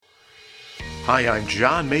Hi, I'm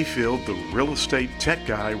John Mayfield, the Real Estate Tech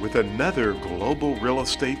Guy, with another Global Real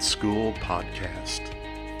Estate School podcast.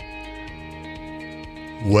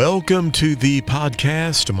 Welcome to the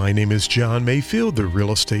podcast. My name is John Mayfield, the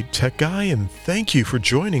Real Estate Tech Guy, and thank you for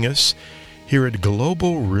joining us here at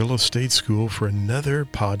Global Real Estate School for another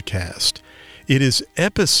podcast. It is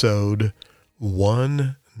episode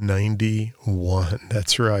 191.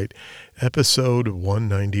 That's right, episode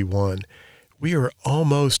 191. We are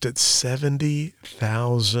almost at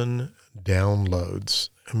 70,000 downloads.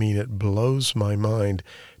 I mean, it blows my mind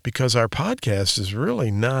because our podcast is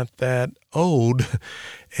really not that old.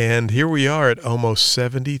 And here we are at almost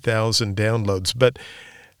 70,000 downloads. But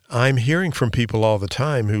I'm hearing from people all the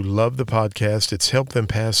time who love the podcast. It's helped them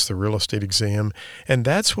pass the real estate exam. And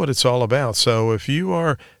that's what it's all about. So if you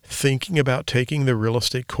are thinking about taking the real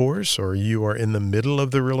estate course, or you are in the middle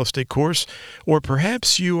of the real estate course, or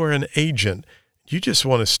perhaps you are an agent, you just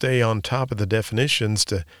want to stay on top of the definitions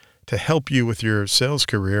to help you with your sales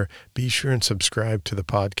career, be sure and subscribe to the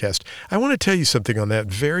podcast. I want to tell you something on that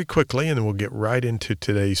very quickly, and then we'll get right into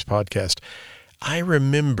today's podcast. I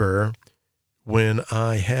remember when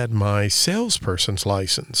I had my salesperson's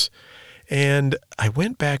license, and I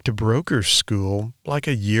went back to broker's school like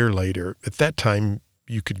a year later. At that time,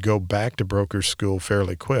 you could go back to broker's school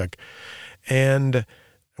fairly quick. And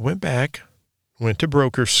I went to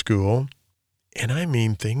broker's school, and I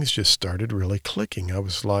mean, things just started really clicking. I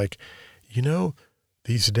was like,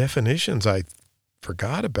 these definitions I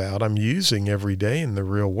forgot about, I'm using every day in the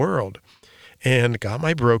real world. And got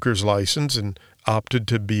my broker's license and opted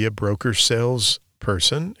to be a broker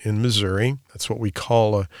salesperson in Missouri. That's what we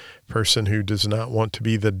call a person who does not want to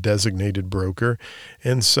be the designated broker.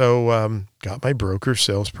 And so got my broker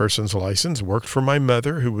salesperson's license, worked for my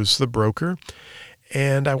mother, who was the broker.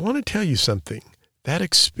 And I want to tell you something. That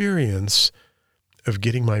experience of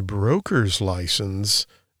getting my broker's license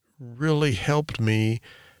really helped me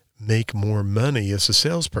make more money as a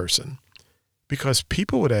salesperson, because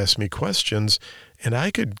people would ask me questions and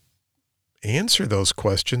I could answer those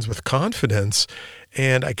questions with confidence.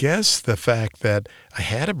 And I guess the fact that I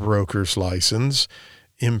had a broker's license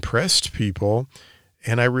impressed people.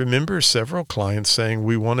 And I remember several clients saying,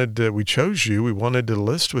 we chose you, we wanted to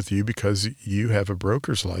list with you because you have a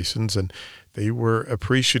broker's license. And they were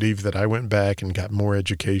appreciative that I went back and got more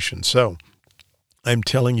education. So I'm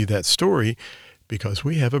telling you that story because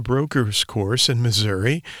we have a broker's course in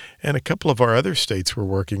Missouri, and a couple of our other states we're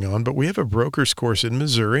working on, but we have a broker's course in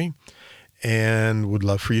Missouri and would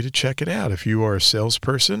love for you to check it out. If you are a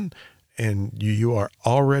salesperson and you are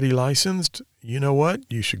already licensed, you know what?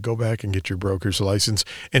 You should go back and get your broker's license,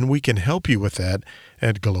 and we can help you with that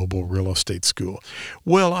at Global Real Estate School.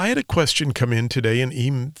 Well, I had a question come in today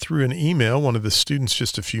and through an email, one of the students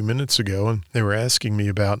just a few minutes ago, and they were asking me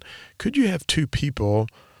about, could you have two people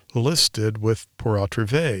listed with pour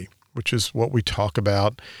attrivet, which is what we talk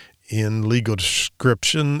about in legal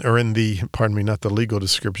description, or in the, not the legal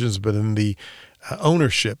descriptions, but in the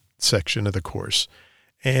ownership section of the course.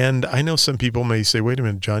 And I know some people may say, wait a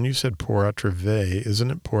minute, John, you said pour attrivet,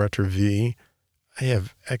 isn't it pour attrivet? I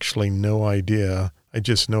have actually no idea. I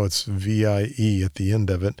just know it's VIE at the end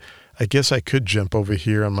of it. I guess I could jump over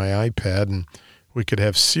here on my iPad and we could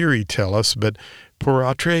have Siri tell us, but pour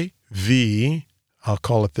attrivet, I'll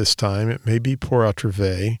call it this time. It may be pour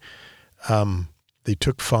attrivet. They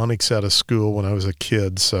took phonics out of school when I was a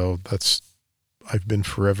kid, so I've been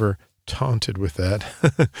forever taunted with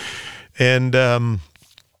that. And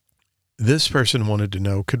this person wanted to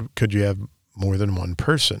know, could you have more than one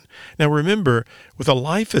person? Now remember, with a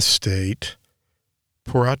life estate,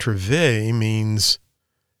 pour attrivet means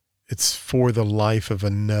it's for the life of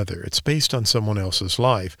another. It's based on someone else's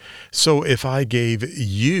life. So if I gave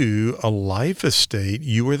you a life estate,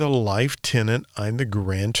 you are the life tenant, I'm the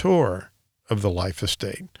grantor of the life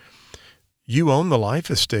estate. You own the life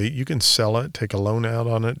estate, you can sell it, take a loan out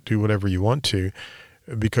on it, do whatever you want to,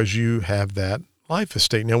 because you have that life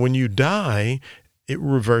estate. Now, when you die, it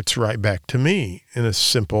reverts right back to me in a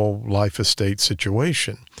simple life estate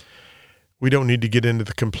situation. We don't need to get into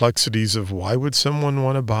the complexities of why would someone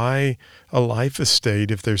want to buy a life estate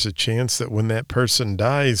if there's a chance that when that person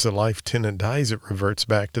dies, the life tenant dies, it reverts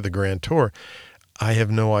back to the grantor. I have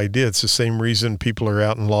no idea. It's the same reason people are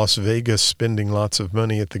out in Las Vegas spending lots of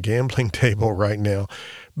money at the gambling table right now.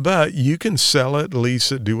 But you can sell it,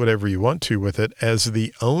 lease it, do whatever you want to with it as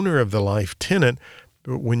the owner of the life tenant.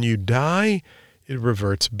 But when you die, it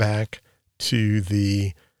reverts back to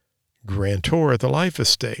the grantor of the life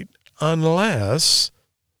estate, unless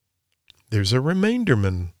there's a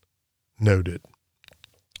remainderman noted.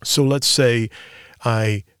 So let's say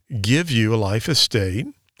I give you a life estate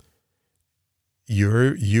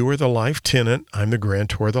You are the life tenant. I'm the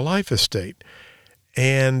grantor of the life estate.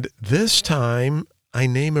 And this time I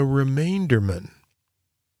name a remainderman,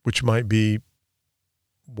 which might be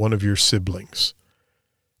one of your siblings.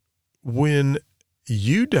 When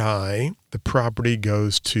you die, the property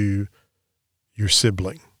goes to your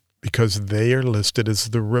sibling because they are listed as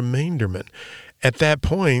the remainderman. At that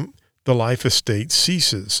point, the life estate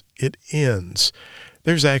ceases. It ends.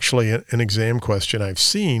 There's actually an exam question I've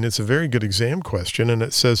seen. It's a very good exam question, and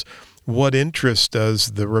it says, what interest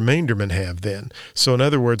does the remainderman have then? So in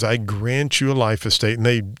other words, I grant you a life estate,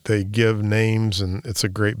 and they give names, and it's a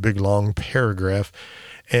great big long paragraph,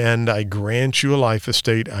 and I grant you a life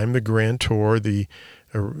estate. I'm the grantor, the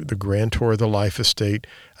grantor of the life estate.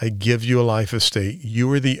 I give you a life estate.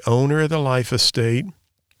 You are the owner of the life estate.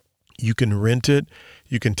 You can rent it.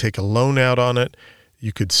 You can take a loan out on it.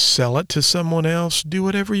 You could sell it to someone else, do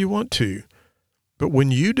whatever you want to. But when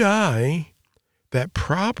you die, that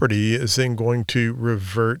property is then going to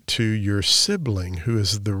revert to your sibling, who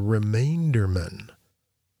is the remainderman.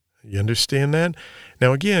 You understand that?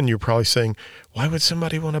 Now, again, you're probably saying, why would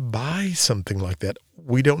somebody want to buy something like that?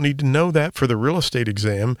 We don't need to know that for the real estate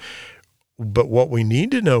exam. But what we need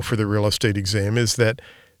to know for the real estate exam is that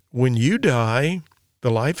when you die, the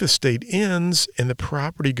life estate ends and the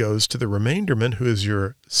property goes to the remainderman, who is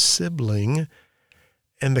your sibling.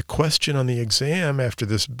 And the question on the exam after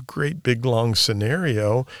this great big long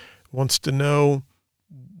scenario wants to know,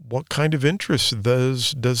 what kind of interest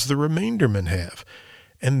does the remainderman have?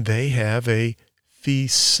 And they have a fee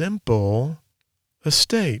simple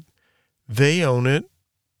estate. They own it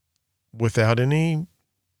without any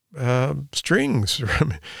strings.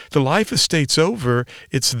 The life estate's over.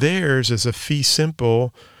 It's theirs as a fee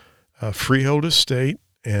simple freehold estate,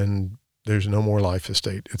 and there's no more life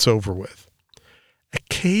estate. It's over with.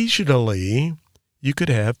 Occasionally, you could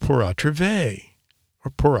have pour atrevé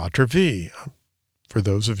or pour atrevé. For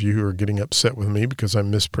those of you who are getting upset with me because I'm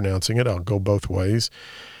mispronouncing it, I'll go both ways.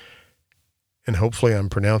 And hopefully I'm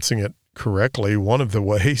pronouncing it correctly. One of the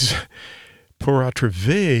ways, pour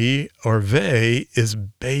atrevé orvé is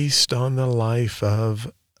based on the life of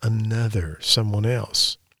another, someone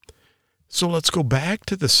else. So let's go back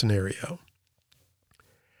to the scenario.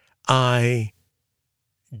 I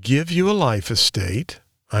give you a life estate.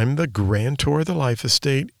 I'm the grantor of the life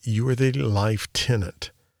estate. You are the life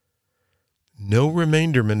tenant. No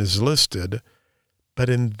remainderman is listed,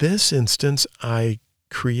 but in this instance, I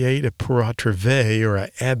create a pour atrevé, or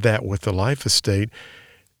I add that with the life estate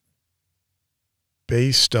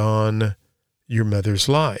based on your mother's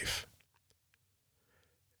life.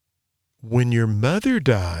 When your mother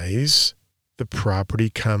dies, the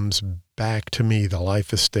property comes back to me. The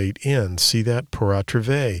life estate ends. See that? Pour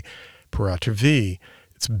atrevé. Pour atrevé.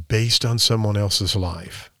 It's based on someone else's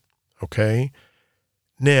life. Okay?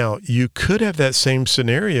 Now, you could have that same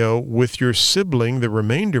scenario with your sibling, the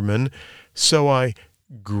remainderman. So I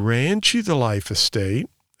grant you the life estate.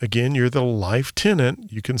 Again, you're the life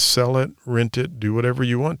tenant. You can sell it, rent it, do whatever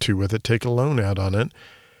you want to with it, take a loan out on it.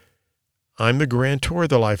 I'm the grantor of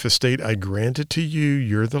the life estate. I grant it to you.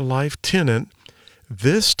 You're the life tenant.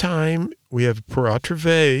 This time we have pour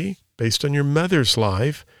atrevé based on your mother's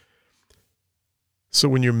life. So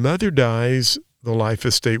when your mother dies, the life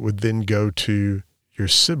estate would then go to your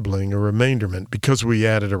sibling, a remainderman, because we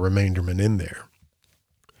added a remainderman in there.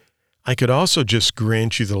 I could also just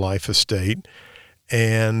grant you the life estate,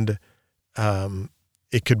 and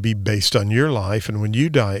it could be based on your life, and when you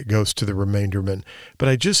die, it goes to the remainderman. But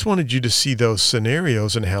I just wanted you to see those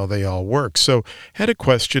scenarios and how they all work. So had a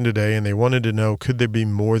question today, and they wanted to know, could there be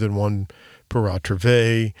more than one pour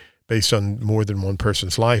atrevé based on more than one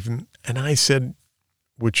person's life? And I said,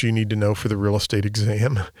 which you need to know for the real estate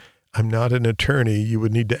exam, I'm not an attorney. You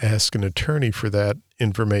would need to ask an attorney for that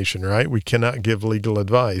information, right? We cannot give legal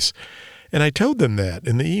advice. And I told them that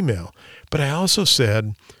in the email. But I also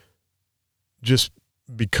said, just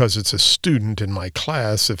because it's a student in my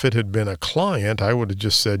class, if it had been a client, I would have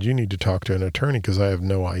just said, you need to talk to an attorney because I have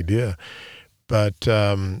no idea. But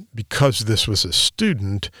because this was a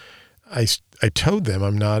student, I told them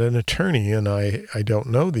I'm not an attorney and I don't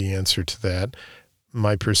know the answer to that.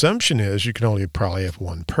 My presumption is you can only probably have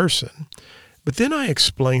one person. But then I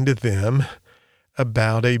explained to them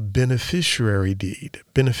about a beneficiary deed.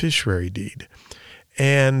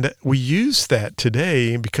 And we use that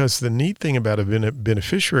today because the neat thing about a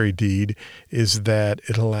beneficiary deed is that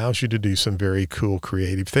it allows you to do some very cool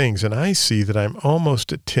creative things. And I see that I'm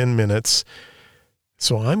almost at 10 minutes,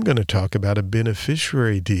 so I'm going to talk about a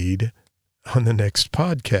beneficiary deed on the next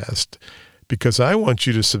podcast, because I want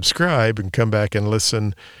you to subscribe and come back and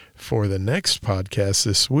listen for the next podcast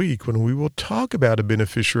this week when we will talk about a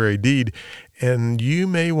beneficiary deed. And you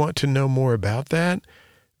may want to know more about that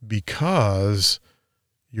because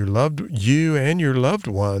you and your loved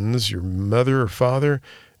ones, your mother or father,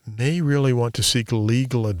 may really want to seek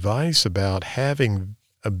legal advice about having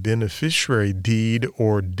a beneficiary deed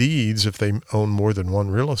or deeds, if they own more than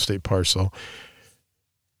one real estate parcel,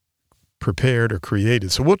 prepared or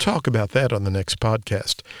created. So we'll talk about that on the next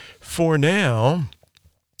podcast. For now,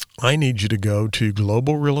 I need you to go to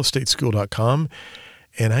globalrealestateschool.com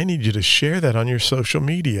and I need you to share that on your social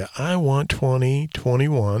media. I want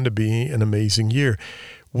 2021 to be an amazing year.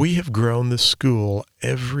 We have grown the school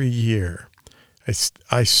every year.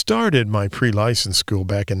 I started my pre-license school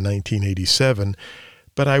back in 1987,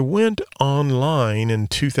 but I went online in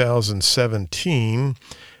 2017.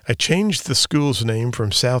 I changed the school's name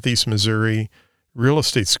from Southeast Missouri Real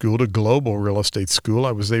Estate School to Global Real Estate School.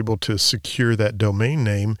 I was able to secure that domain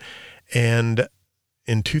name. And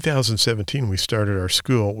in 2017, we started our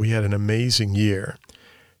school. We had an amazing year.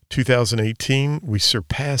 2018, we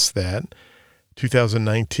surpassed that.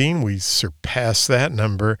 2019, we surpassed that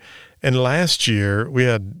number. And last year, we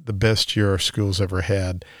had the best year our school's ever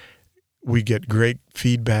had. We get great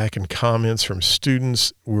feedback and comments from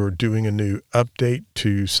students. We're doing a new update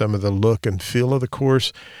to some of the look and feel of the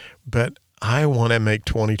course, but I want to make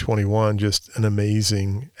 2021 just an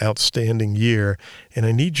amazing, outstanding year, and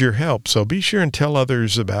I need your help. So be sure and tell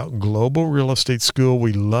others about Global Real Estate School.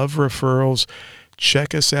 We love referrals.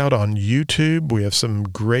 Check us out on YouTube. We have some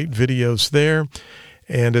great videos there.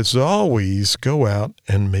 And as always, go out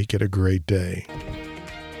and make it a great day.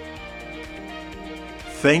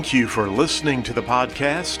 Thank you for listening to the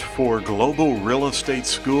podcast for Global Real Estate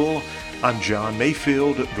School. I'm John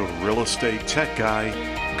Mayfield, the Real Estate Tech Guy.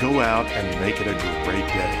 Go out and make it a great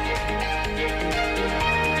day.